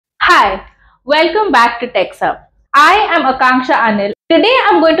Hi, welcome back to Tech Hub. I am Akanksha Anil. Today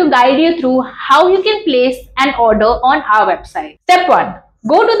I'm going to guide you through how you can place an order on our website. Step 1.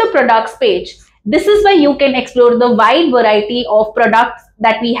 Go to the products page. This is where you can explore the wide variety of products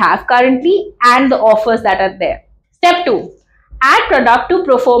that we have currently and the offers that are there. Step 2. Add product to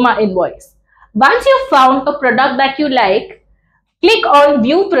Proforma invoice. Once you've found a product that you like, click on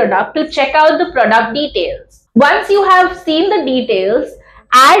View Product to check out the product details. Once you have seen the details,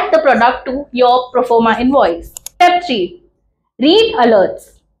 add the product to your Proforma invoice. Step 3. Read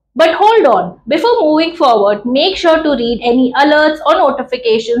alerts. But hold on, before moving forward, make sure to read any alerts or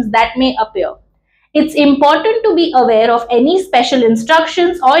notifications that may appear. It's important to be aware of any special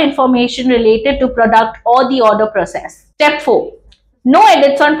instructions or information related to product or the order process. Step 4. No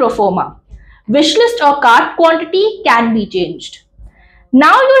edits on Proforma. Wishlist or cart quantity can be changed.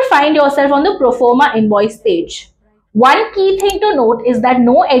 Now you'll find yourself on the Proforma invoice page. One key thing to note is that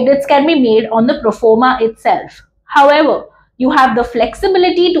no edits can be made on the Proforma itself. However, you have the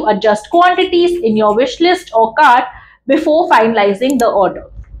flexibility to adjust quantities in your wish list or cart before finalizing the order.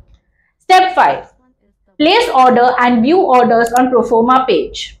 Step 5. Place order and view orders on Proforma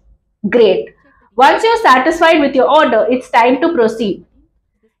page. Great. Once you're satisfied with your order, it's time to proceed.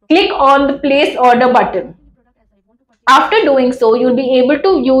 Click on the Place Order button. After doing so, you'll be able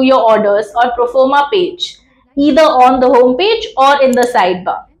to view your orders on Proforma page, either on the home page or in the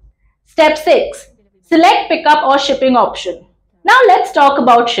sidebar. Step 6. Select pickup or shipping option. Now let's talk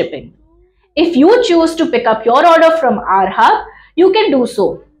about shipping. If you choose to pick up your order from our hub, you can do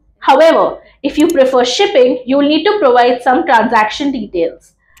so. However, if you prefer shipping, you'll need to provide some transaction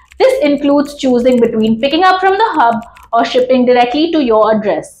details. This includes choosing between picking up from the hub or shipping directly to your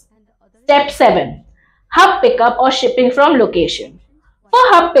address. Step 7. Hub pickup or shipping from location. For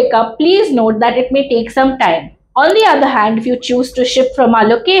hub pickup, please note that it may take some time. On the other hand, if you choose to ship from our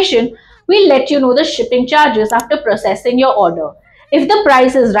location, we'll let you know the shipping charges after processing your order. If the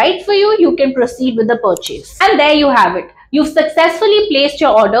price is right for you, you can proceed with the purchase. And there you have it. You've successfully placed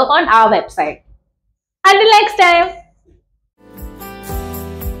your order on our website. Until next time.